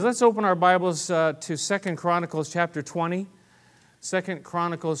Let's open our Bibles to 2 Chronicles chapter 20. 2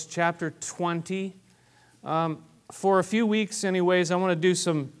 Chronicles chapter 20. For a few weeks anyways, I want to do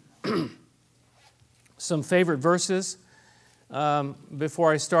some favorite verses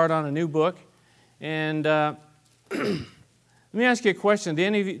before I start on a new book. And let me ask you a question. Do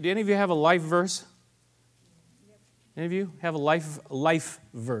any of you have a life verse? Any of you have a life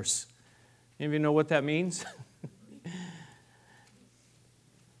verse? Any of you know what that means?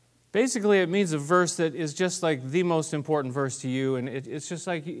 Basically, it means a verse that is just like the most important verse to you, and it's just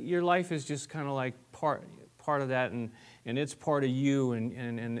like your life is just kind of like part of that, and it's part of you,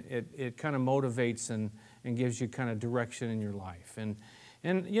 and it kind of motivates and gives you kind of direction in your life. And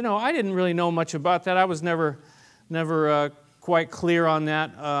you know, I didn't really know much about that. I was never quite clear on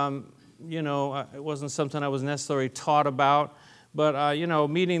that. You know, it wasn't something I was necessarily taught about. But you know,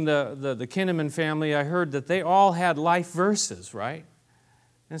 meeting the Kinnaman family, I heard that they all had life verses, right?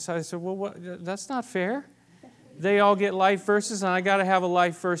 And so I said, well, that's not fair. They all get life verses, and I got to have a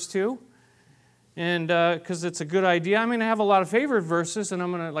life verse too. And because it's a good idea. I'm going to have a lot of favorite verses, and I'm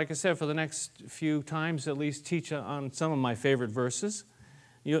going to, like I said, for the next few times at least teach on some of my favorite verses.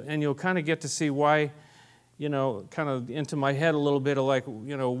 And you'll kind of get to see why, you know, kind of into my head a little bit of like,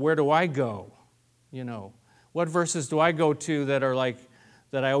 you know, where do I go? You know, what verses do I go to that are like,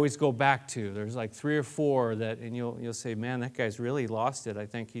 that I always go back to? There's like 3 or 4 that, and you'll say, man, that guy's really lost it. I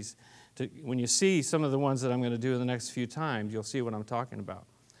think when you see some of the ones that I'm going to do in the next few times, you'll see what I'm talking about.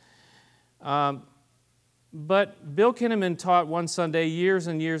 But Bill Kinnaman taught one Sunday years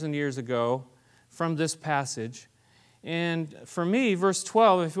and years and years ago from this passage. And for me, verse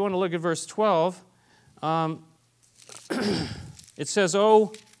 12, if you want to look at verse 12, it says,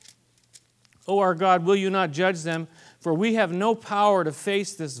 O our God, will you not judge them? For we have no power to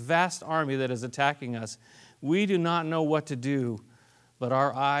face this vast army that is attacking us. We do not know what to do, but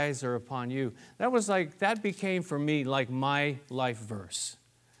our eyes are upon you. That became for me like my life verse.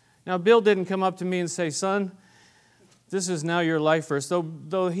 Now, Bill didn't come up to me and say, son, this is now your life verse.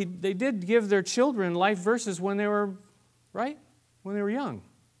 Though they did give their children life verses when they were, right? When they were young.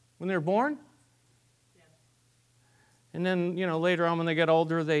 When they were born. And then, you know, later on when they got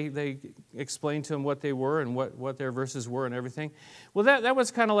older, they explained to them what they were and what their verses were and everything. Well, that was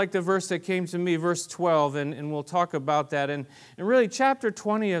kind of like the verse that came to me, verse 12, and we'll talk about that. And really, chapter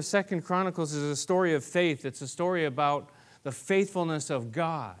 20 of 2 Chronicles is a story of faith. It's a story about the faithfulness of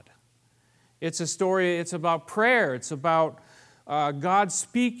God. It's a story, it's about prayer. It's about God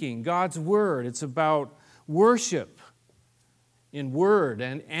speaking, God's word. It's about worship in word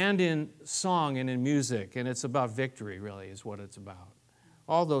and in song and in music. And it's about victory, really, is what it's about.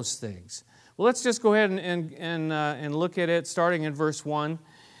 All those things. Well, let's just go ahead and look at it, starting in verse 1.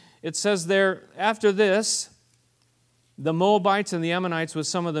 It says there, after this, the Moabites and the Ammonites with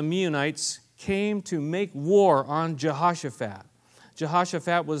some of the Meunites came to make war on Jehoshaphat.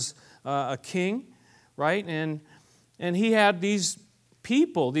 Jehoshaphat was a king, right? And he had these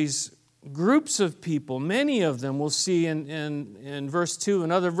people, these groups of people, many of them we'll see in verse 2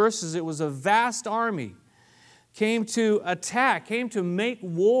 and other verses. It was a vast army, came to attack, came to make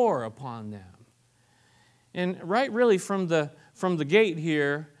war upon them. And right really from the gate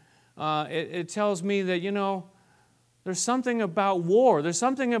here, it tells me that, you know, there's something about war, there's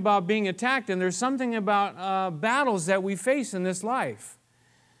something about being attacked, and there's something about battles that we face in this life.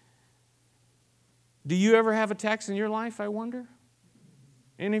 Do you ever have attacks in your life, I wonder?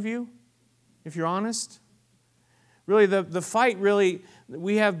 Any of you? If you're honest? Really, the fight really,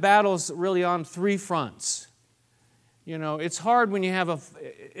 we have battles really on 3 fronts. You know, it's hard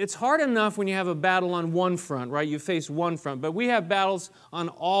enough when you have a battle on one front, right? You face one front, but we have battles on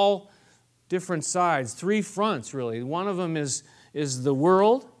all different sides, 3 fronts really. One of them is the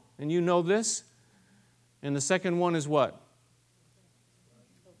world, and you know this. And the second one is what?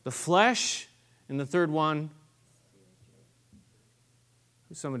 The flesh. And the third one,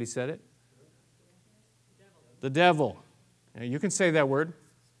 somebody said it? The devil. Now, you can say that word.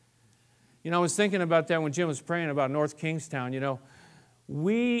 You know, I was thinking about that when Jim was praying about North Kingstown. You know,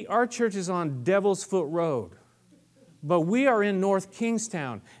 our church is on Devil's Foot Road, but we are in North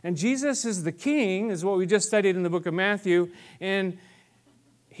Kingstown. And Jesus is the King, is what we just studied in the book of Matthew. And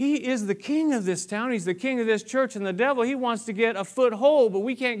He is the king of this town. He's the king of this church. And the devil, he wants to get a foothold, but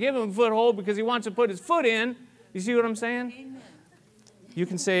we can't give him a foothold because he wants to put his foot in. You see what I'm saying? Amen. You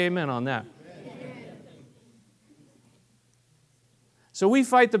can say amen on that. Amen. So we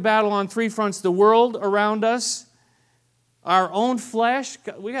fight the battle on 3 fronts. The world around us, our own flesh.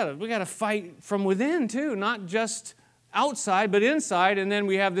 We got to fight from within too, not just outside, but inside. And then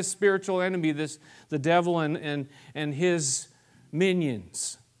we have this spiritual enemy, the devil and his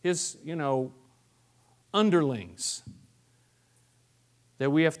minions. his, underlings that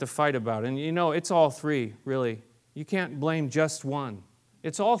we have to fight about. And it's all three, really. You can't blame just one.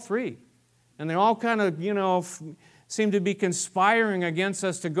 It's all three. And they all kind of, seem to be conspiring against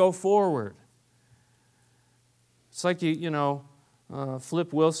us to go forward. It's like,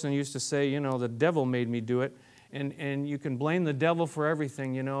 Flip Wilson used to say, the devil made me do it. And you can blame the devil for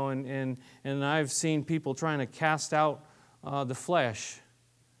everything, and I've seen people trying to cast out the flesh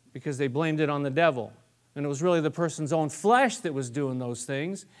because they blamed it on the devil. And it was really the person's own flesh that was doing those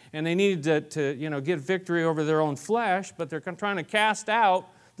things. And they needed to get victory over their own flesh, but they're trying to cast out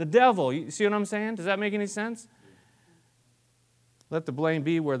the devil. You see what I'm saying? Does that make any sense? Let the blame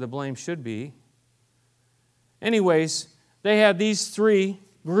be where the blame should be. Anyways, they had these three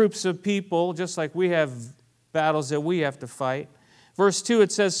groups of people, just like we have battles that we have to fight. Verse 2,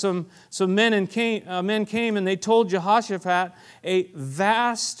 it says, some men came and they told Jehoshaphat, a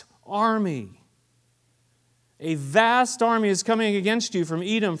vast army is coming against you from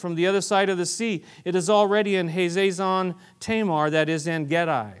Edom, from the other side of the sea. It is already in Hazazon Tamar, that is En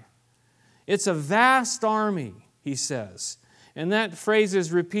Gedi. It's a vast army, he says. And that phrase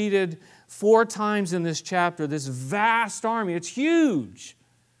is repeated 4 times in this chapter, this vast army. It's huge.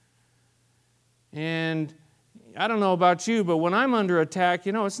 And I don't know about you, but when I'm under attack,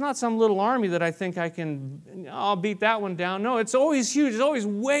 it's not some little army that I think I'll beat that one down. No, it's always huge. It's always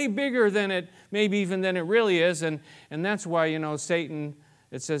way bigger than it, maybe even than it really is. And that's why, Satan,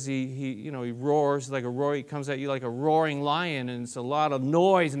 it says he roars like a roar. He comes at you like a roaring lion, and it's a lot of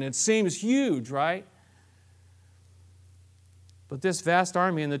noise, and it seems huge, right? But this vast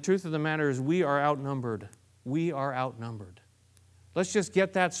army, and the truth of the matter is we are outnumbered. We are outnumbered. Let's just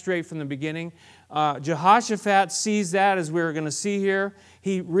get that straight from the beginning. Jehoshaphat sees that, as we're going to see here.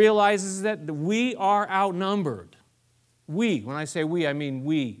 He realizes that we are outnumbered. We, when I say we, I mean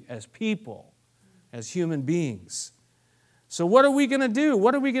we as people, as human beings. So what are we going to do?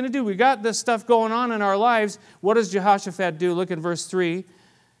 What are we going to do? We got this stuff going on in our lives. What does Jehoshaphat do? Look at verse 3.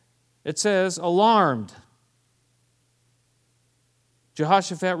 It says, alarmed.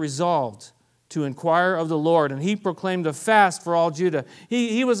 Jehoshaphat resolved to inquire of the Lord, and he proclaimed a fast for all Judah.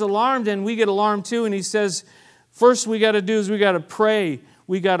 He was alarmed, and we get alarmed too, and he says, first we got to do is we got to pray,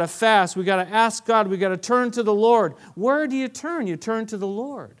 we got to fast, we got to ask God, we got to turn to the Lord. Where do you turn? You turn to the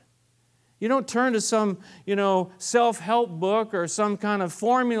Lord. You don't turn to some, self-help book or some kind of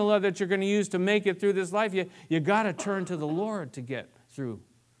formula that you're going to use to make it through this life. You got to turn to the Lord to get through,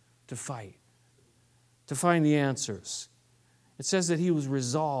 to fight, to find the answers. It says that he was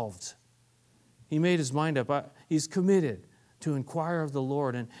resolved. He made his mind up. He's committed to inquire of the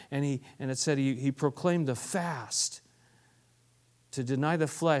Lord. And it said he proclaimed the fast, to deny the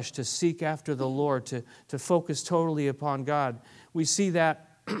flesh, to seek after the Lord, to focus totally upon God. We see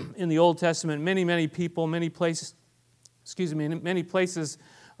that in the Old Testament. Many people, many places,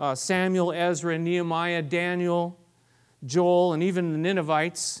 Samuel, Ezra, Nehemiah, Daniel, Joel, and even the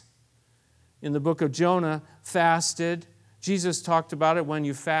Ninevites in the book of Jonah fasted. Jesus talked about it when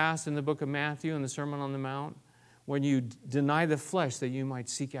you fast in the book of Matthew in the Sermon on the Mount, when you deny the flesh that you might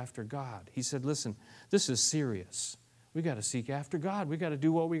seek after God. He said, listen, this is serious. We got to seek after God. We got to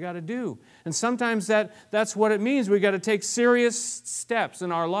do what we got to do. And sometimes that's what it means. We got to take serious steps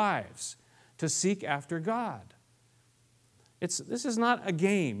in our lives to seek after God. This is not a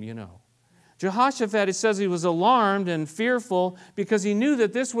game, Jehoshaphat, it says he was alarmed and fearful because he knew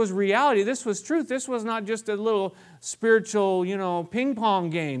that this was reality. This was truth. This was not just a little spiritual, ping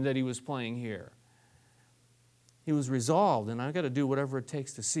pong game that he was playing here. He was resolved, and I've got to do whatever it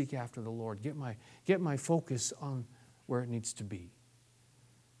takes to seek after the Lord. Get my focus on where it needs to be.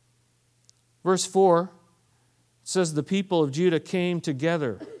 Verse 4 says the people of Judah came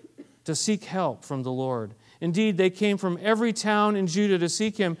together to seek help from the Lord. Indeed, they came from every town in Judah to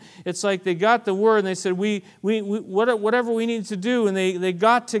seek him. It's like they got the word and they said, we whatever we need to do. And they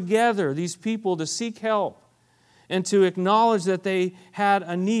got together, these people, to seek help and to acknowledge that they had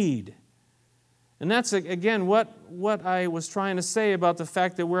a need. And that's, again, what I was trying to say about the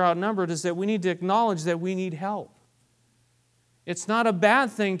fact that we're outnumbered is that we need to acknowledge that we need help. It's not a bad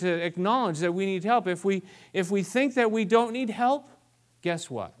thing to acknowledge that we need help. If we think that we don't need help,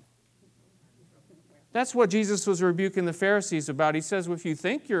 guess what? That's what Jesus was rebuking the Pharisees about. He says, well, if you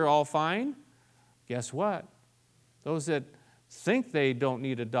think you're all fine, guess what? Those that think they don't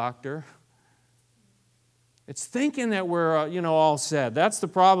need a doctor, it's thinking that we're all set. That's the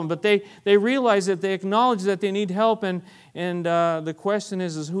problem. But they realize that they acknowledge that they need help, and the question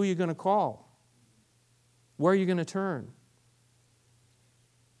is who are you going to call? Where are you going to turn?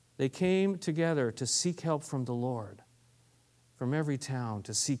 They came together to seek help from the Lord. from every town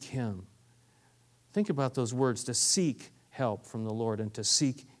to seek Him. Think about those words, to seek help from the Lord and to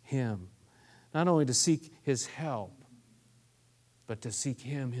seek Him. Not only to seek His help, but to seek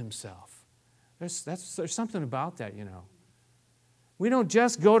Him Himself. There's something about that, you know. We don't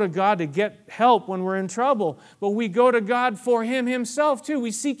just go to God to get help when we're in trouble, but we go to God for Him Himself too. We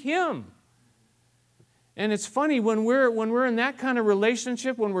seek Him. And it's funny, when we're in that kind of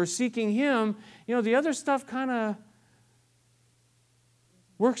relationship, when we're seeking Him, you know, the other stuff kind of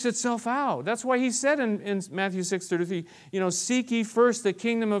works itself out. That's why He said in Matthew 6:33, you know, seek ye first the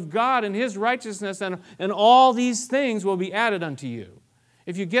kingdom of God and His righteousness, and all these things will be added unto you.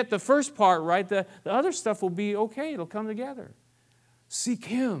 If you get the first part right, the other stuff will be okay. It'll come together. Seek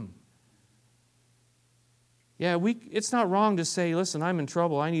Him. Yeah, it's not wrong to say, listen, I'm in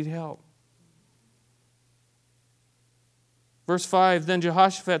trouble. I need help. Verse 5, then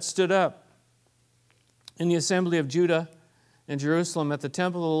Jehoshaphat stood up in the assembly of Judah and Jerusalem at the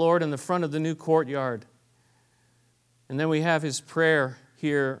temple of the Lord in the front of the new courtyard. And then we have his prayer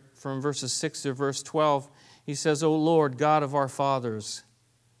here from verses 6 to verse 12. He says, O Lord, God of our fathers,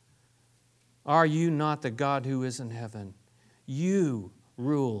 are you not the God who is in heaven? You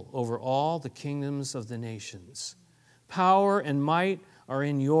rule over all the kingdoms of the nations. Power and might are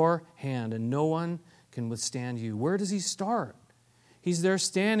in your hand, and no one can withstand you. Where does he start? He's there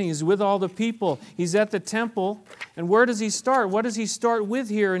standing. He's with all the people. He's at the temple. And where does he start? What does he start with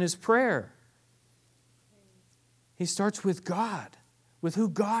here in his prayer? He starts with God, with who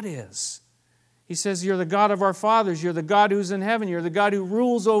God is. He says, you're the God of our fathers. You're the God who's in heaven. You're the God who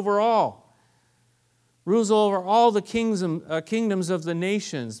rules over all. Rules over all the kingdoms of the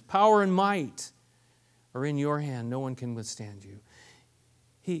nations. Power and might are in your hand. No one can withstand you.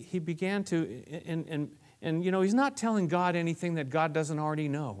 He began to, and you know, he's not telling God anything that God doesn't already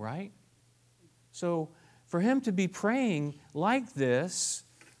know, right? So for him to be praying like this,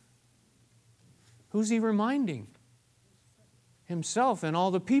 who's he reminding? Himself and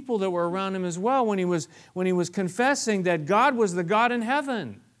all the people that were around him as well when he was confessing that God was the God in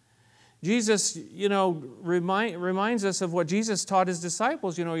heaven. Jesus, you know, reminds us of what Jesus taught his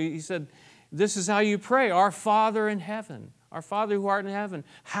disciples. You know, he said, this is how you pray, our Father in heaven. Our Father who art in heaven,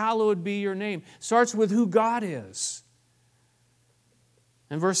 hallowed be your name. Starts with who God is.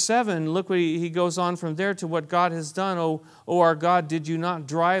 In verse 7, look what he goes on from there to what God has done. O our God, did you not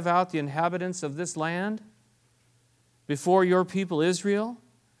drive out the inhabitants of this land before your people Israel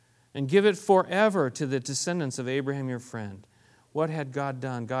and give it forever to the descendants of Abraham your friend? What had God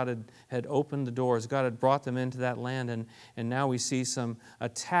done? God had opened the doors. God had brought them into that land, and now we see some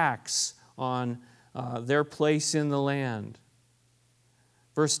attacks on their place in the land.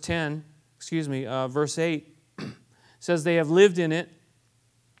 Verse 8 says, they have lived in it,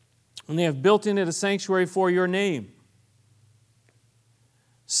 and they have built in it a sanctuary for your name,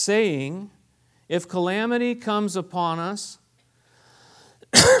 saying, if calamity comes upon us,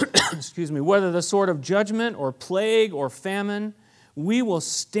 whether the sword of judgment or plague or famine, we will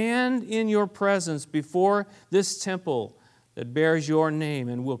stand in your presence before this temple that bears your name,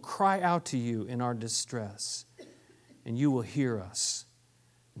 and will cry out to you in our distress, and you will hear us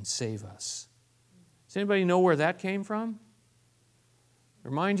and save us. Does anybody know where that came from?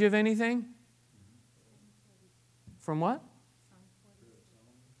 Remind you of anything? From what?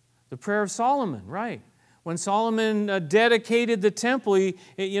 The prayer of Solomon, right. When Solomon dedicated the temple, it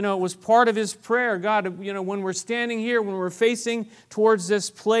was part of his prayer. God, when we're standing here, when we're facing towards this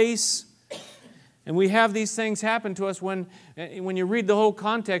place, and we have these things happen to us, when you read the whole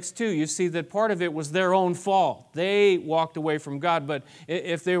context too, you see that part of it was their own fault. They walked away from God, but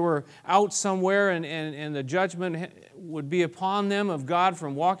if they were out somewhere and the judgment would be upon them of God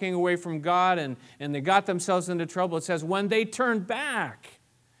from walking away from God, and they got themselves into trouble, it says when they turned back,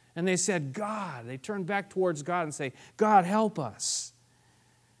 and they said, God, they turned back towards God and say, God, help us.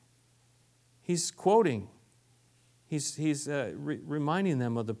 He's quoting, he's reminding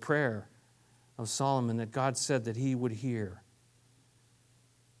them of the prayer of Solomon that God said that he would hear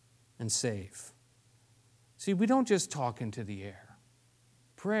and save. See, we don't just talk into the air.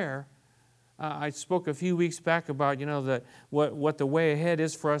 Prayer, I spoke a few weeks back about, what the way ahead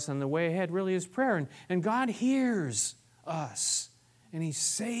is for us, and the way ahead really is prayer. And God hears us. And He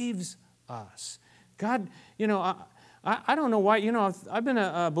saves us. God, I don't know why, I've been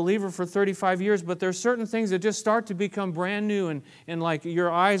a believer for 35 years, but there's certain things that just start to become brand new, and like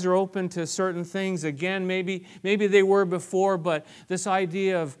your eyes are open to certain things again. Maybe they were before, but this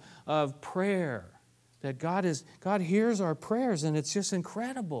idea of prayer, that God hears our prayers, and it's just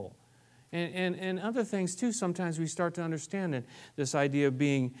incredible. And other things too, sometimes we start to understand that this idea of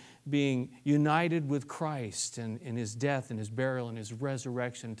being united with Christ and in His death and His burial and His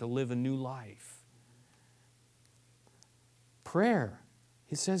resurrection to live a new life. Prayer,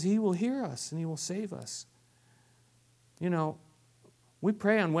 He says He will hear us and He will save us. You know, we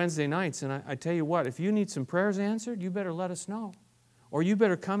pray on Wednesday nights, and I tell you what, if you need some prayers answered, you better let us know. Or you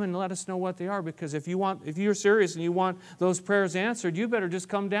better come and let us know what they are, because if you're serious and you want those prayers answered, you better just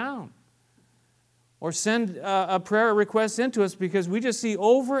come down. Or send a prayer request into us, because we just see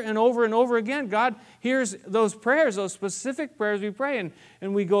over and over and over again, God hears those prayers, those specific prayers we pray,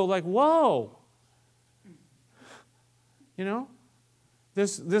 and we go like, whoa. You know,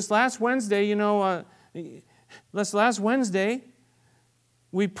 this last Wednesday,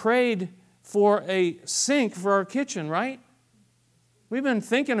 we prayed for a sink for our kitchen, right? We've been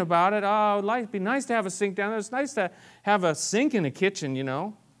thinking about it. Oh, it'd be nice to have a sink down there. It's nice to have a sink in the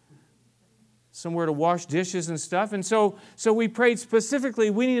kitchen, somewhere to wash dishes and stuff. And so we prayed specifically,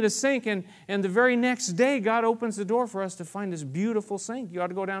 we need a sink. And the very next day, God opens the door for us to find this beautiful sink. You ought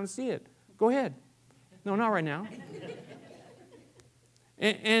to go down and see it. Go ahead. No, not right now.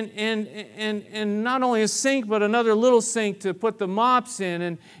 And not only a sink, but another little sink to put the mops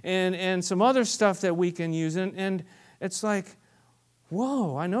in and some other stuff that we can use. And it's like,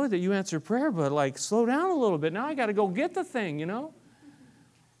 whoa, I know that you answer prayer, but like slow down a little bit. Now I got to go get the thing,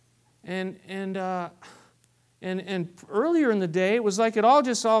 And earlier in the day, it was like it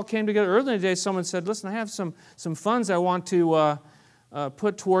all came together. Earlier in the day, someone said, listen, I have some funds I want to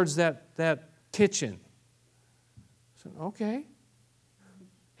put towards that kitchen. I said, okay.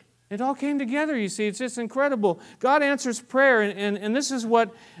 It all came together, you see. It's just incredible. God answers prayer, and this is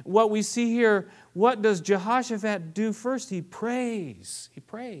what we see here. What does Jehoshaphat do first? He prays. He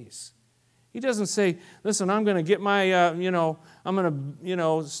prays. He doesn't say, listen, I'm going to get my, I'm going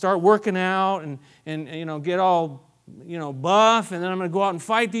to, start working out and get all, buff, and then I'm going to go out and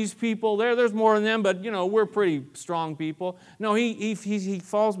fight these people. There's more than them, but, we're pretty strong people. No, he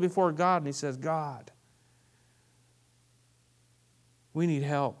falls before God and he says, God, we need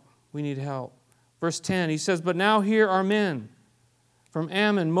help. We need help. Verse 10, he says, but now here are men from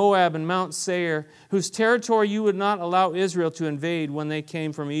Ammon, Moab, and Mount Seir, whose territory you would not allow Israel to invade when they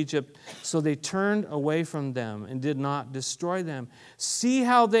came from Egypt. So they turned away from them and did not destroy them. See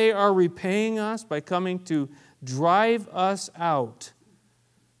how they are repaying us by coming to drive us out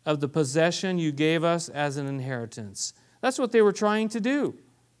of the possession you gave us as an inheritance. That's what they were trying to do.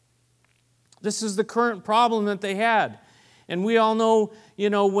 This is the current problem that they had. And we all know,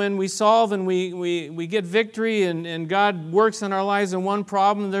 when we solve and we get victory and God works in our lives in one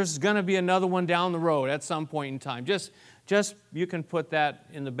problem, there's going to be another one down the road at some point in time. Just you can put that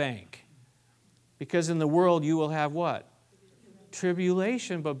in the bank. Because in the world you will have what?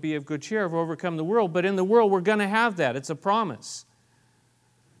 Tribulation, but be of good cheer, have overcome the world. But in the world we're going to have that. It's a promise.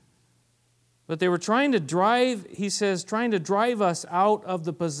 But they were trying to drive us out of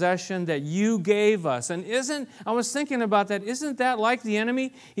the possession that you gave us. And I was thinking about that, isn't that like the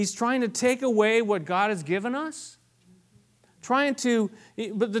enemy? He's trying to take away what God has given us. But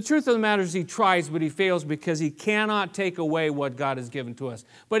the truth of the matter is he tries, but he fails because he cannot take away what God has given to us.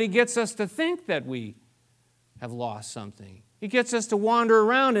 But he gets us to think that we have lost something. He gets us to wander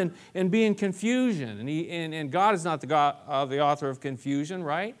around and be in confusion. And God is not the author of confusion,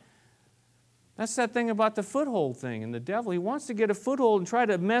 right? That's that thing about the foothold thing and the devil. He wants to get a foothold and try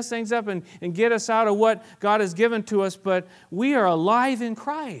to mess things up and get us out of what God has given to us, but we are alive in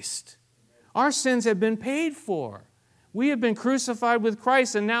Christ. Our sins have been paid for. We have been crucified with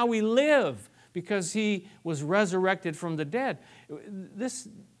Christ, and now we live because He was resurrected from the dead. This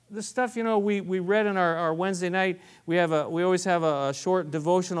stuff, we read in our Wednesday night. We always have a short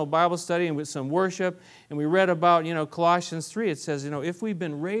devotional Bible study and with some worship, and we read about, Colossians 3. It says, if we've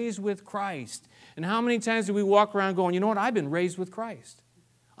been raised with Christ. And how many times do we walk around going, you know what, I've been raised with Christ.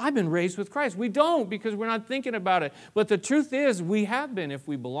 I've been raised with Christ. We don't, because we're not thinking about it. But the truth is, we have been if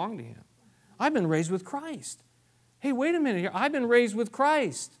we belong to Him. I've been raised with Christ. Hey, wait a minute here. I've been raised with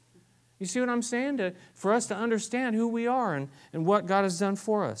Christ. You see what I'm saying? For us to understand who we are and what God has done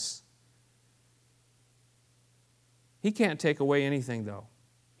for us. He can't take away anything, though.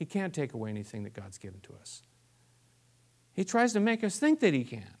 He can't take away anything that God's given to us. He tries to make us think that He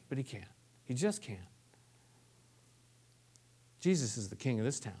can, but He can't. He just can't. Jesus is the king of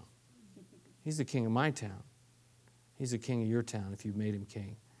this town. He's the king of my town. He's the king of your town if you've made Him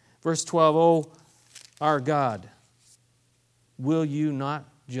king. Verse 12, oh, our God, will you not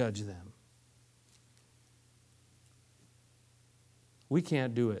judge them? We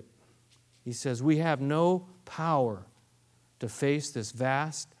can't do it. He says we have no power to face this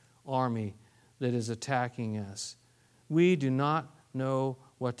vast, army that is attacking us. We do not know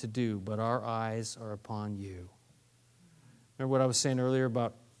what to do, but our eyes are upon you. Remember what I was saying earlier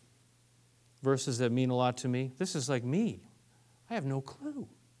about verses that mean a lot to me? This is like me. I have no clue.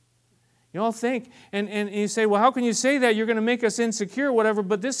 You all think, and you say, well, how can you say that? You're going to make us insecure, whatever.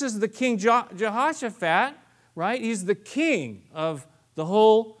 But this is the King Jehoshaphat, right? He's the king of the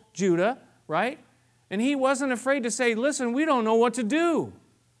whole Judah, right? And he wasn't afraid to say, listen, we don't know what to do.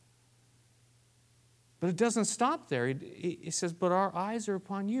 But it doesn't stop there. He says, but our eyes are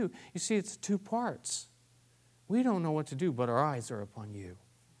upon you. You see, it's two parts. We don't know what to do, but our eyes are upon you.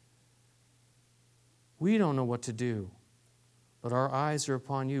 We don't know what to do, but our eyes are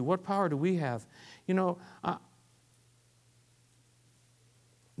upon you. What power do we have? You know,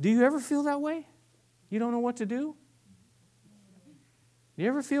 do you ever feel that way? You don't know what to do? Do you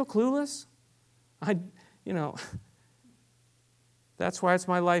ever feel clueless? That's why it's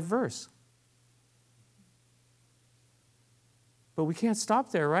my life verse. But we can't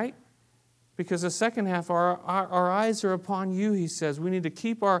stop there, right? Because the second half, our eyes are upon you, he says. We need to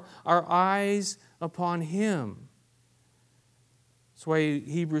keep our eyes upon him. That's why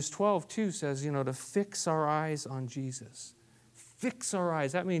Hebrews 12:2 says, to fix our eyes on Jesus. Fix our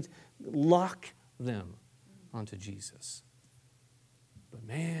eyes. That means lock them onto Jesus. But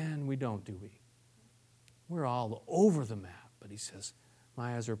man, we don't, do we? We're all over the map. But he says,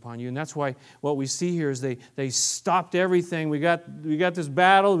 my eyes are upon you. And that's why what we see here is they stopped everything. We got this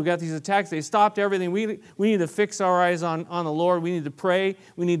battle. We got these attacks. They stopped everything. We need to fix our eyes on the Lord. We need to pray.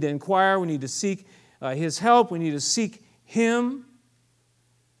 We need to inquire. We need to seek his help. We need to seek him.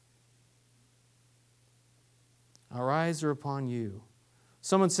 Our eyes are upon you.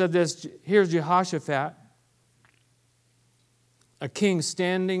 Someone said this. Here's Jehoshaphat, a king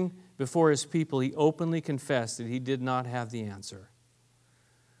standing before his people. He openly confessed that he did not have the answer.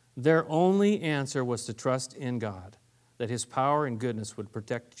 Their only answer was to trust in God, that his power and goodness would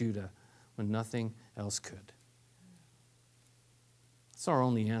protect Judah when nothing else could. That's our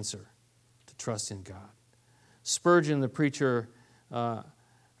only answer, to trust in God. Spurgeon, the preacher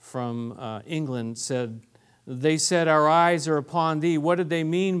from England, said, they said, our eyes are upon thee. What did they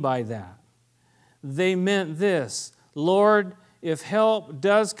mean by that? They meant this: Lord, if help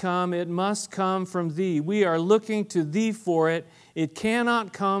does come, it must come from thee. We are looking to thee for it. It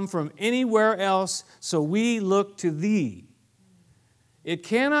cannot come from anywhere else, so we look to thee. It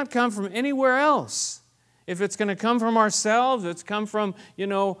cannot come from anywhere else. If it's going to come from ourselves, it's come from,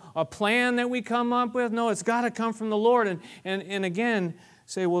 a plan that we come up with. No, it's got to come from the Lord. And again,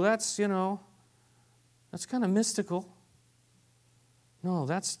 say, well, that's kind of mystical. No,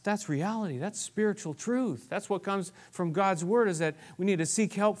 that's reality. That's spiritual truth. That's what comes from God's Word, is that we need to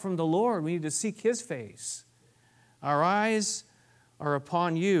seek help from the Lord. We need to seek his face. Our eyes are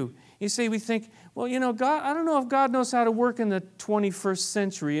upon you. You see, we think, well, God, I don't know if God knows how to work in the 21st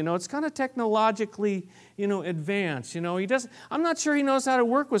century. It's kind of technologically, advanced. He doesn't. I'm not sure he knows how to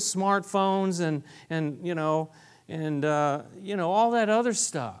work with smartphones and all that other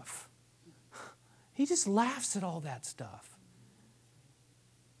stuff. He just laughs at all that stuff.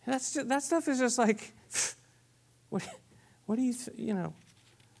 That stuff is just like, what do you.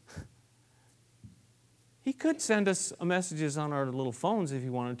 He could send us messages on our little phones if he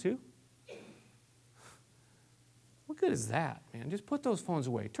wanted to. What good is that, man? Just put those phones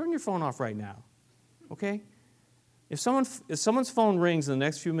away. Turn your phone off right now, okay? If someone's phone rings in the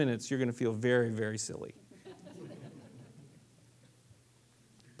next few minutes, you're going to feel very, very silly.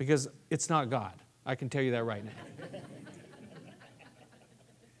 Because it's not God. I can tell you that right now.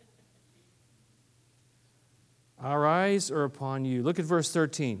 Our eyes are upon you. Look at verse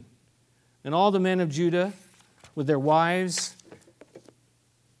 13. And all the men of Judah, with their wives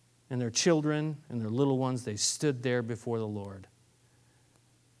and their children and their little ones, they stood there before the Lord.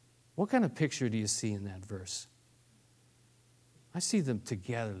 What kind of picture do you see in that verse? I see them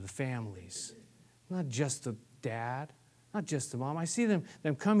together, the families. Not just the dad, not just the mom. I see them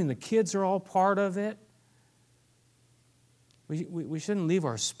coming. The kids are all part of it. We shouldn't leave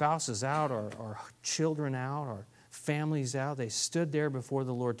our spouses out, our children out, our families out. They stood there before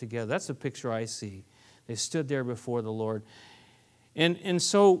the Lord together. That's the picture I see. They stood there before the Lord. And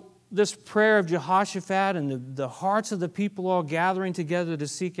so this prayer of Jehoshaphat and the hearts of the people all gathering together to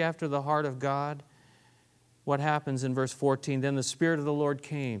seek after the heart of God, what happens in verse 14? Then the Spirit of the Lord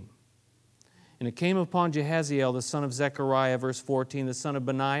came. And it came upon Jehaziel, the son of Zechariah, verse 14, the son of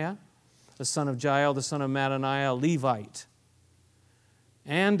Benaiah, the son of Jael, the son of Mattaniah, a Levite,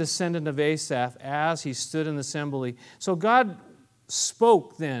 and descendant of Asaph, as he stood in the assembly. So God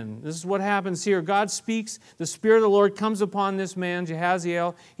spoke then. This is what happens here. God speaks. The Spirit of the Lord comes upon this man,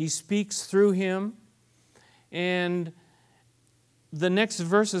 Jahaziel. He speaks through him. And the next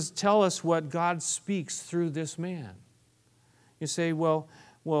verses tell us what God speaks through this man. You say, well,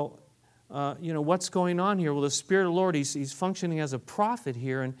 what's going on here? Well, the Spirit of the Lord, he's functioning as a prophet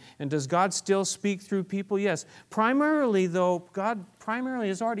here. And does God still speak through people? Yes. Primarily, though, God primarily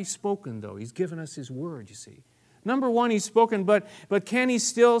has already spoken, though. He's given us His Word, you see. Number one, He's spoken, but can He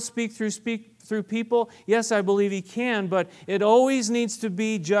still speak through people? Yes, I believe He can, but it always needs to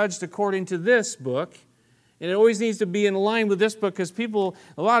be judged according to this book. And it always needs to be in line with this book, because a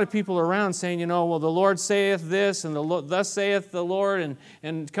lot of people are around saying, well, the Lord saith this, and thus saith the Lord,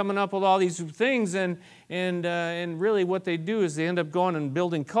 and coming up with all these things, and really what they do is they end up going and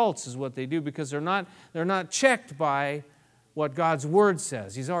building cults, is what they do, because they're not checked by what God's Word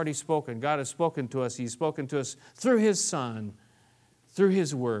says. He's already spoken. God has spoken to us. He's spoken to us through His Son, through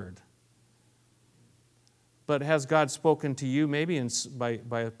His Word. But has God spoken to you maybe by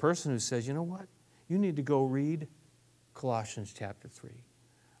a person who says, you know what? You need to go read Colossians chapter 3.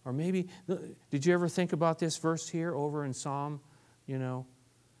 Or maybe, did you ever think about this verse here over in Psalm,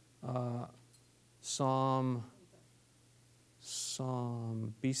 Psalm,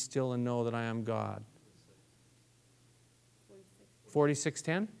 be still and know that I am God.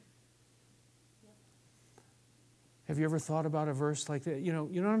 46:10? Have you ever thought about a verse like that? You know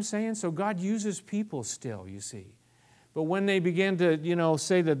what I'm saying? So God uses people still, you see. But when they begin to,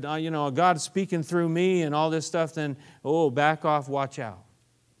 say that, God's speaking through me and all this stuff, then, back off, watch out.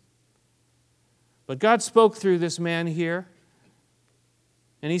 But God spoke through this man here,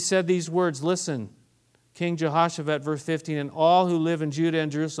 and He said these words, listen, King Jehoshaphat, verse 15, and all who live in Judah and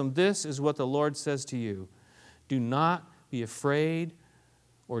Jerusalem, this is what the Lord says to you. Do not be afraid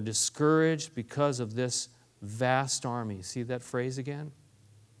or discouraged because of this vast army. See that phrase again?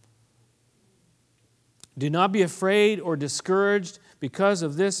 Do not be afraid or discouraged because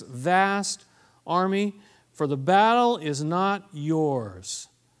of this vast army, for the battle is not yours,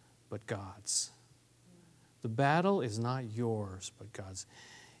 but God's. The battle is not yours, but God's.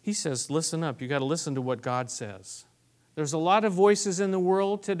 He says, listen up. You've got to listen to what God says. There's a lot of voices in the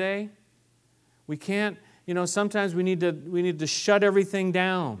world today. We can't, sometimes we need to shut everything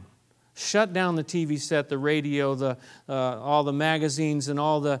down. Shut down the TV set, the radio, all the magazines and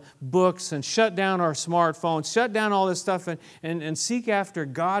all the books, and shut down our smartphones, shut down all this stuff, and seek after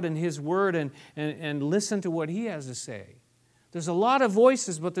God and His Word and listen to what He has to say. There's a lot of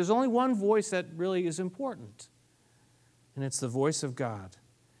voices, but there's only one voice that really is important, and it's the voice of God.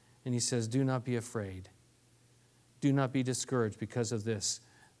 And He says, do not be afraid. Do not be discouraged because of this,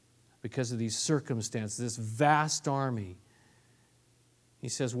 because of these circumstances, this vast army. He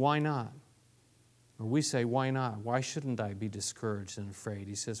says, why not? Or we say, why not? Why shouldn't I be discouraged and afraid?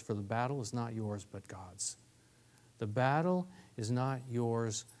 He says, for the battle is not yours, but God's. The battle is not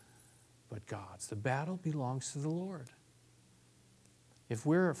yours, but God's. The battle belongs to the Lord. If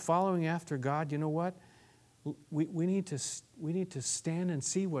we're following after God, you know what? We need to stand and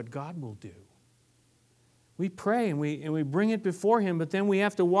see what God will do. We pray and we bring it before Him, but then we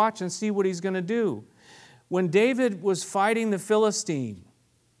have to watch and see what He's going to do. When David was fighting the Philistine,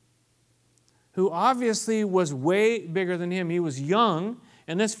 who obviously was way bigger than him. He was young,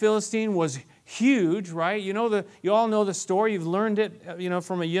 and this Philistine was huge, right? You all know the story. You've learned it,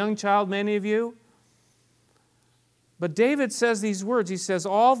 from a young child, many of you. But David says these words. He says,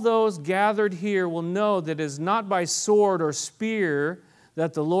 all those gathered here will know that it is not by sword or spear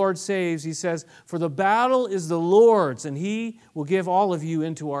that the Lord saves. He says, for the battle is the Lord's, and He will give all of you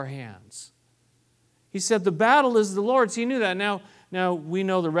into our hands. He said, the battle is the Lord's. He knew that. Now, we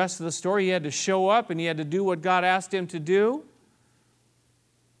know the rest of the story. He had to show up and he had to do what God asked him to do.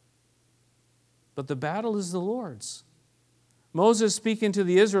 But the battle is the Lord's. Moses, speaking to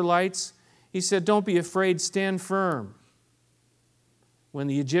the Israelites, he said, don't be afraid, stand firm. When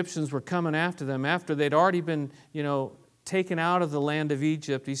the Egyptians were coming after them, after they'd already been, taken out of the land of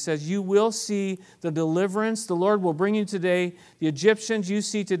Egypt, He says, you will see the deliverance. The Lord will bring you today. The Egyptians you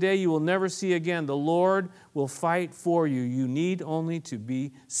see today, you will never see again. The Lord will fight for you. You need only to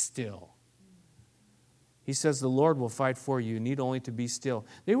be still. He says the Lord will fight for you. You need only to be still.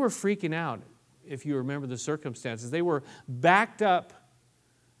 They were freaking out, if you remember the circumstances. They were backed up,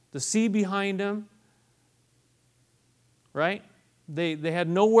 the sea behind them, right? They had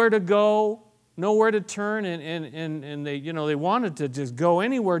nowhere to go, nowhere to turn, and they wanted to just go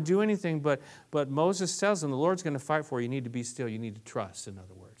anywhere, do anything, but Moses tells them the Lord's going to fight for you. You need to be still. You need to trust, in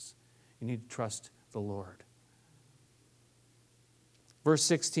other words. You need to trust the Lord. Verse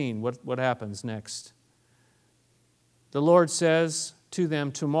 16, what happens next? the Lord says to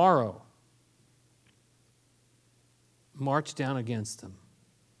them, tomorrow, march down against them.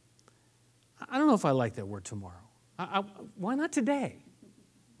 I don't know if I like that word tomorrow. Why not today?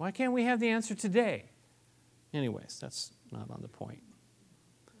 Why can't we have the answer today? Anyways, that's not on the point.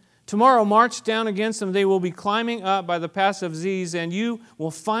 Tomorrow, march down against them. They will be climbing up by the pass of Ziz, and you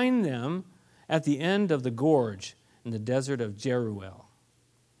will find them at the end of the gorge in the desert of Jeruel.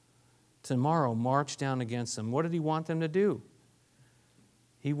 Tomorrow, march down against them. What did he want them to do?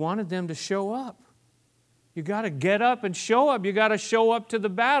 He wanted them to show up. You got to get up and show up. You got to show up to the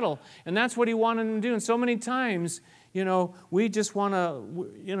battle. And that's what he wanted them to do. And so many times, we just want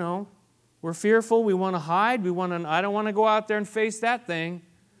to, we're fearful. We want to hide. I don't want to go out there and face that thing.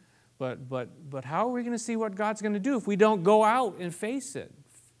 But how are we going to see what God's going to do if we don't go out and face it?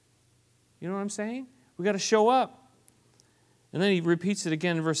 You know what I'm saying? We got to show up. And then he repeats it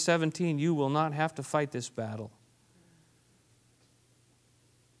again in verse 17. You will not have to fight this battle.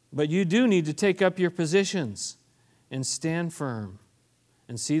 But you do need to take up your positions and stand firm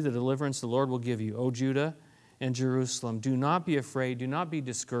and see the deliverance the Lord will give you, O Judah and Jerusalem. Do not be afraid. Do not be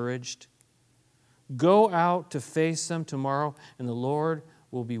discouraged. Go out to face them tomorrow, and the Lord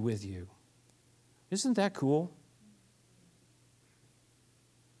will be with you. Isn't that cool?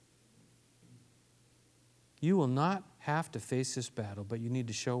 You will not have to face this battle, but you need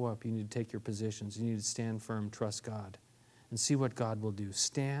to show up. You need to take your positions. You need to stand firm, trust God, and see what God will do.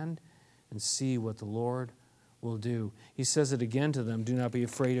 Stand and see what the Lord will do. He says it again to them, do not be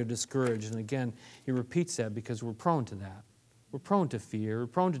afraid or discouraged. And again, he repeats that because we're prone to that. We're prone to fear. We're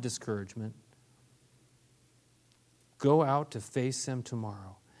prone to discouragement. Go out to face them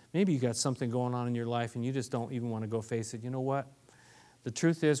tomorrow. Maybe you got something going on in your life and you just don't even want to go face it. You know what? The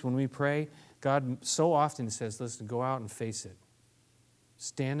truth is, when we pray, God so often says, listen, go out and face it.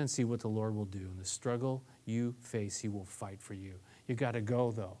 Stand and see what the Lord will do. In the struggle you face, He will fight for you. You got to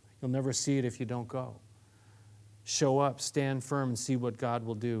go, though. You'll never see it if you don't go. Show up, stand firm, and see what God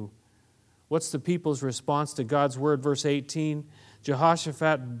will do. What's the people's response to God's word? Verse 18,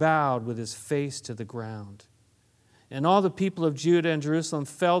 Jehoshaphat bowed with his face to the ground. And all the people of Judah and Jerusalem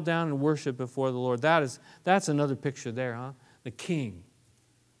fell down and worshiped before the Lord. That's another picture there, huh? The king.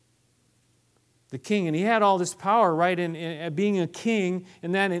 The king, and he had all this power, right, in being a king,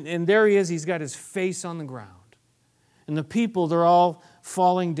 and there he is, he's got his face on the ground. And the people, they're all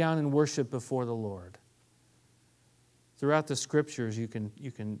falling down in worship before the Lord. Throughout the Scriptures, you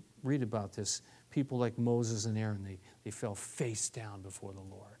can read about this. People like Moses and Aaron, they fell face down before the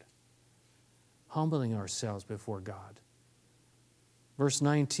Lord, humbling ourselves before God. Verse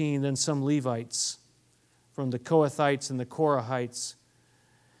 19, then some Levites from the Kohathites and the Korahites,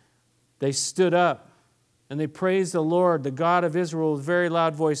 they stood up and they praised the Lord, the God of Israel, with a very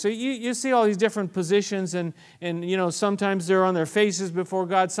loud voice. So you see all these different positions, and sometimes they're on their faces before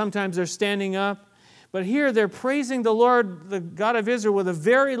God, sometimes they're standing up. But here they're praising the Lord, the God of Israel, with a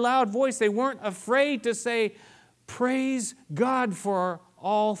very loud voice. They weren't afraid to say, praise God for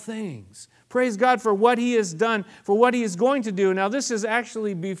all things. Praise God for what He has done, for what He is going to do. Now this is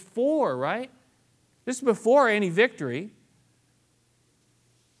actually before, right? This is before any victory.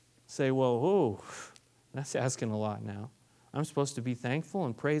 Say, well, that's asking a lot now. I'm supposed to be thankful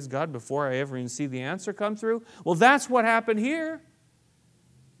and praise God before I ever even see the answer come through? Well, that's what happened here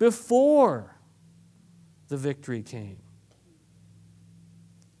before the victory came.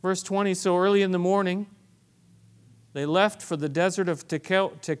 Verse 20, so early in the morning, they left for the desert of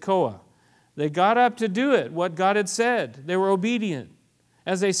Tekoa. They got up to do it, what God had said. They were obedient.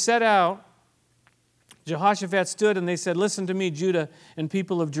 As they set out, Jehoshaphat stood and they said, listen to me, Judah and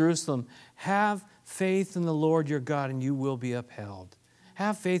people of Jerusalem. Have faith in the Lord your God and you will be upheld.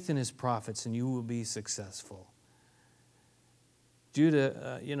 Have faith in His prophets and you will be successful.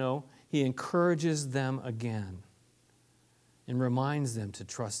 Judah, he encourages them again and reminds them to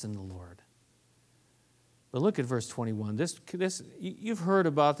trust in the Lord. But look at verse 21. This you've heard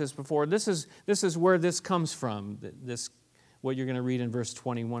about this before. This is where this comes from, what you're going to read in verse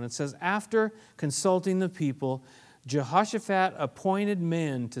 21. It says, after consulting the people, Jehoshaphat appointed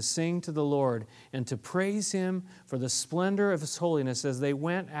men to sing to the Lord and to praise Him for the splendor of His holiness as they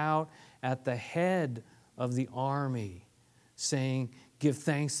went out at the head of the army, saying, give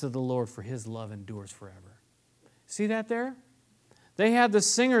thanks to the Lord for His love endures forever. See that there? They had the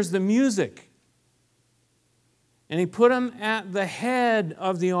singers, the music. And he put them at the head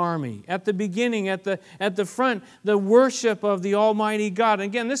of the army, at the beginning, at the front, the worship of the Almighty God. And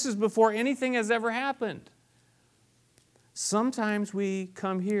again, this is before anything has ever happened. Sometimes we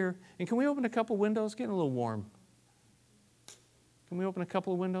come here, and can we open a couple windows? It's getting a little warm. Can we open a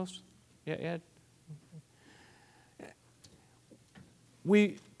couple of windows? Yeah, Ed?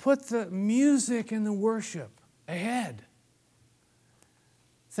 we put the music and the worship ahead.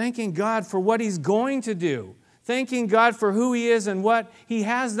 Thanking God for what He's going to do. Thanking God for who He is and what He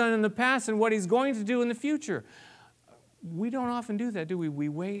has done in the past and what He's going to do in the future. We don't often do that, do we? We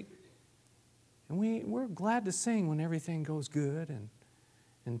wait, and we're glad to sing when everything goes good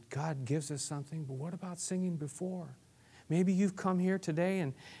and God gives us something. But what about singing before? Maybe you've come here today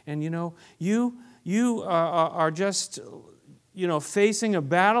and you are just facing a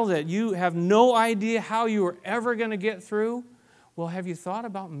battle that you have no idea how you are ever going to get through. Well, have you thought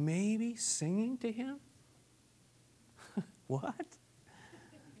about maybe singing to Him? What?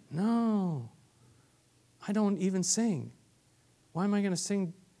 No. I don't even sing. Why am I going to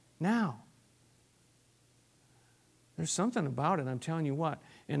sing now? There's something about it, I'm telling you what.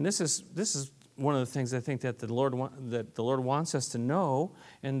 And this is one of the things I think that the Lord wants us to know,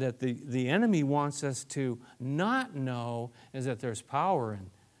 and that the enemy wants us to not know, is that there's power in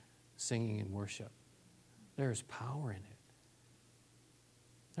singing and worship. There's power in it.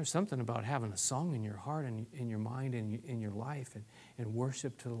 There's something about having a song in your heart and in your mind and in your life and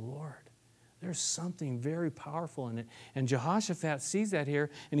worship to the Lord. There's something very powerful in it. And Jehoshaphat sees that here,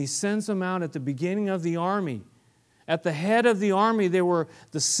 and he sends them out at the beginning of the army. At the head of the army, there were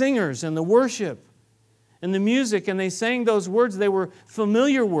the singers and the worship and the music, and they sang those words. They were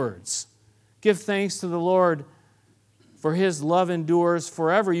familiar words. Give thanks to the Lord, for His love endures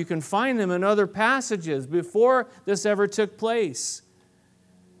forever. You can find them in other passages before this ever took place.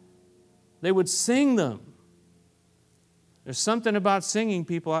 They would sing them. There's something about singing,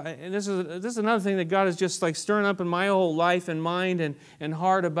 people. And this is another thing that God is just like stirring up in my whole life and mind and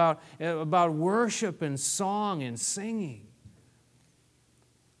heart about worship and song and singing.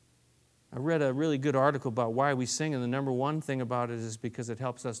 I read a really good article about why we sing, and the number one thing about it is because it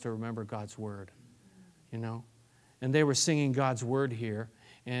helps us to remember God's Word. And they were singing God's Word here,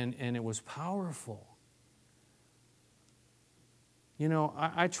 and it was powerful.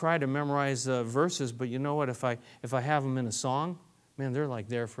 I try to memorize verses, but you know what? If I have them in a song, man, they're like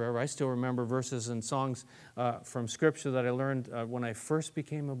there forever. I still remember verses and songs from Scripture that I learned when I first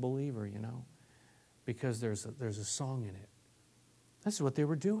became a believer, because there's a song in it. That's what they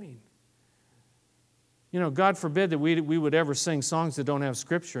were doing. God forbid that we would ever sing songs that don't have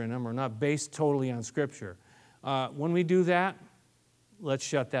Scripture in them or not based totally on Scripture. When we do that, let's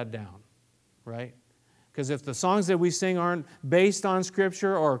shut that down, right? Because if the songs that we sing aren't based on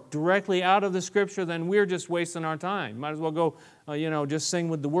Scripture or directly out of the Scripture, then we're just wasting our time. Might as well go, just sing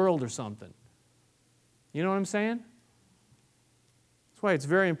with the world or something. You know what I'm saying? That's why it's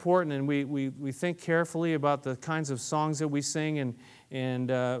very important, and we think carefully about the kinds of songs that we sing,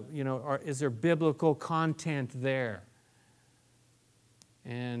 and is there biblical content there?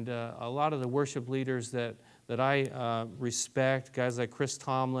 And a lot of the worship leaders that I respect, guys like Chris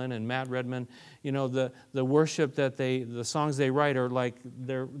Tomlin and Matt Redman, the worship that the songs they write are like,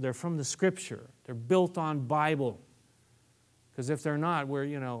 they're from the Scripture. They're built on Bible. Because if they're not, we're,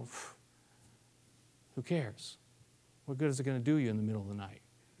 who cares? What good is it going to do you in the middle of the night?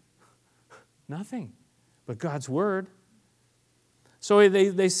 Nothing but God's Word. So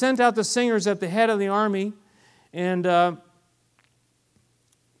they sent out the singers at the head of the army, and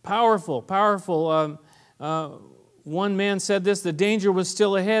powerful. One man said this: the danger was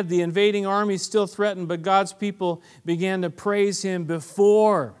still ahead, the invading army still threatened, but God's people began to praise Him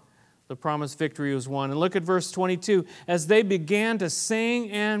before the promised victory was won. And look at verse 22. As they began to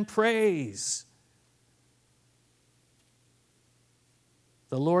sing and praise,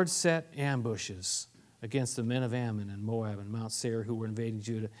 the Lord set ambushes against the men of Ammon and Moab and Mount Seir who were invading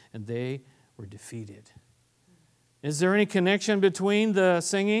Judah, and they were defeated. Is there any connection between the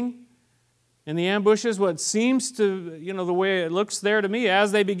singing and the ambushes? What seems to, the way it looks there to me,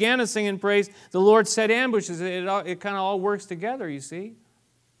 as they began to sing and praise, the Lord set ambushes. It kind of all works together, you see.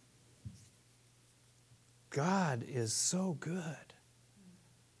 God is so good.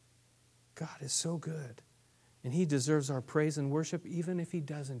 God is so good. And He deserves our praise and worship even if He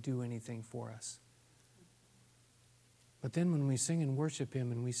doesn't do anything for us. But then when we sing and worship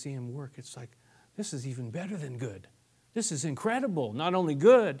Him and we see Him work, it's like, this is even better than good. This is incredible. Not only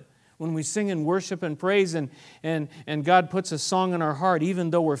good, when we sing and worship and praise and God puts a song in our heart, even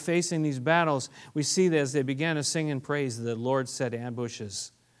though we're facing these battles, we see that as they began to sing and praise, the Lord set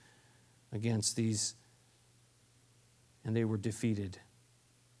ambushes against these, and they were defeated.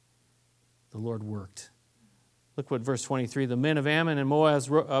 The Lord worked. Look what verse 23, the men of Ammon and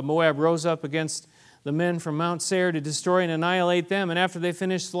Moab rose up against the men from Mount Seir to destroy and annihilate them. And after they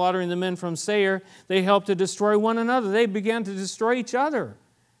finished slaughtering the men from Seir, they helped to destroy one another. They began to destroy each other.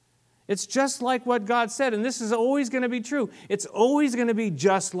 It's just like what God said, and this is always going to be true. It's always going to be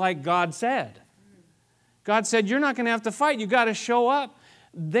just like God said. God said, you're not going to have to fight. You've got to show up.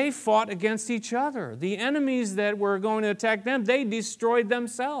 They fought against each other. The enemies that were going to attack them, they destroyed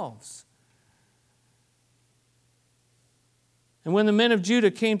themselves. And when the men of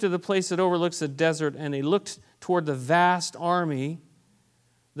Judah came to the place that overlooks the desert, and they looked toward the vast army,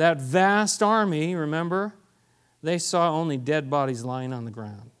 that vast army, remember, they saw only dead bodies lying on the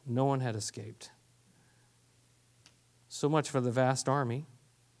ground. No one had escaped. So much for the vast army.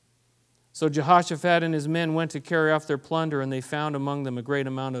 So Jehoshaphat and his men went to carry off their plunder, and they found among them a great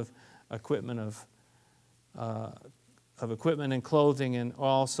amount of equipment equipment and clothing, and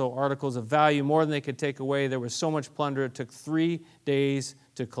also articles of value, more than they could take away. There was so much plunder, it took 3 days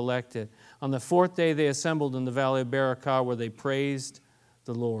to collect it. On the 4th day, they assembled in the valley of Berakah, where they praised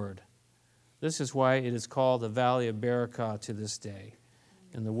the Lord. This is why it is called the valley of Berakah to this day.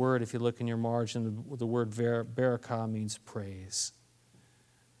 And the word, if you look in your margin, the word Berakah means praise.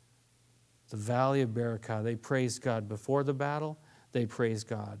 The valley of Berakah, they praised God before the battle. They praised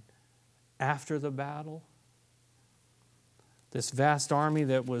God after the battle. This vast army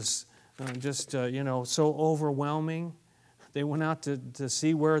that was so overwhelming. They went out to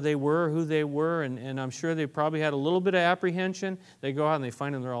see where they were, who they were, and I'm sure they probably had a little bit of apprehension. They go out and they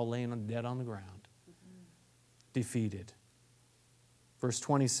find them, they're all laying dead on the ground, defeated. Verse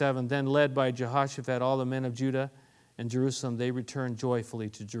 27, then led by Jehoshaphat, all the men of Judah and Jerusalem, they returned joyfully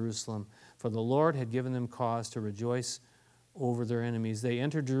to Jerusalem, for the Lord had given them cause to rejoice over their enemies. They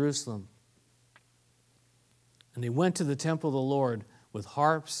entered Jerusalem, and they went to the temple of the Lord with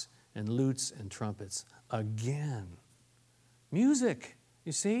harps and lutes and trumpets. Again, music,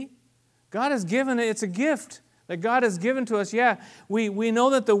 you see? God has given it, it's a gift that God has given to us. Yeah, we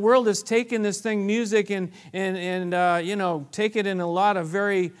know that the world has taken this thing, music, and take it in a lot of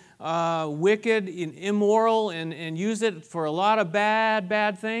very wicked and immoral and use it for a lot of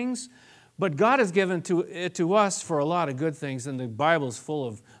bad things. But God has given it to us for a lot of good things, and the Bible's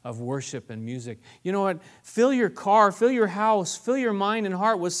full of worship and music. You know what? Fill your car, fill your house, fill your mind and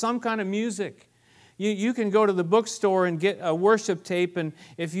heart with some kind of music. You can go to the bookstore and get a worship tape, and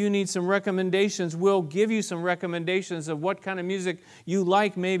if you need some recommendations, we'll give you some recommendations of what kind of music you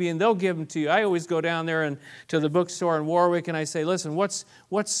like maybe, and they'll give them to you. I always go down there and to the bookstore in Warwick, and I say, listen, what's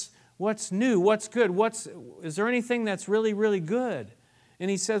new? What's good? Is there anything that's really, really good? And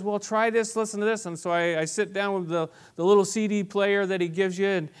he says, well, try this, listen to this. And so I sit down with the little CD player that he gives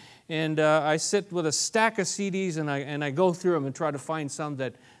you, and I sit with a stack of CDs, and I go through them and try to find some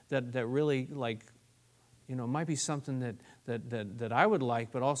that really, like, might be something that I would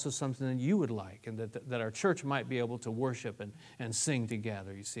like, but also something that you would like, and that our church might be able to worship and sing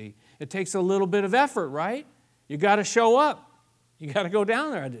together, you see. It takes a little bit of effort, right? You got to show up. You got to go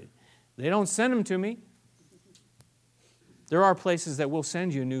down there. They don't send them to me. There are places that will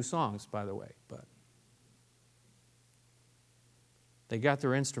send you new songs, by the way, but they got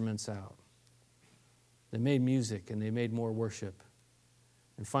their instruments out. They made music, and they made more worship.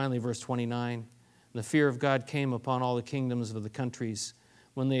 And finally, verse 29, the fear of God came upon all the kingdoms of the countries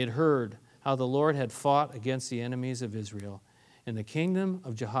when they had heard how the Lord had fought against the enemies of Israel. And the kingdom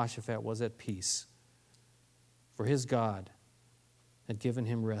of Jehoshaphat was at peace, for his God had given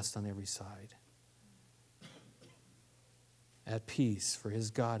him rest on every side. At peace, for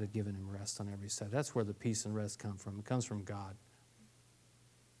his God had given him rest on every side. That's where the peace and rest come from. It comes from God.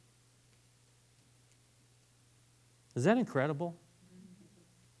 Is that incredible?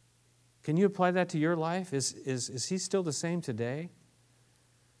 Can you apply that to your life? Is he still the same today?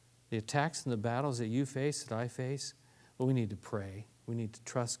 The attacks and the battles that you face, that I face? Well, we need to pray. We need to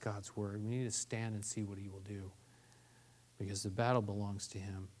trust God's word. We need to stand and see what he will do, because the battle belongs to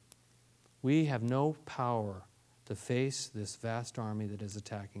him. We have no power to face this vast army that is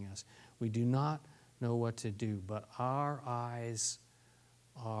attacking us. We do not know what to do, but our eyes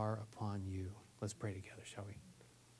are upon you. Let's pray together, shall we?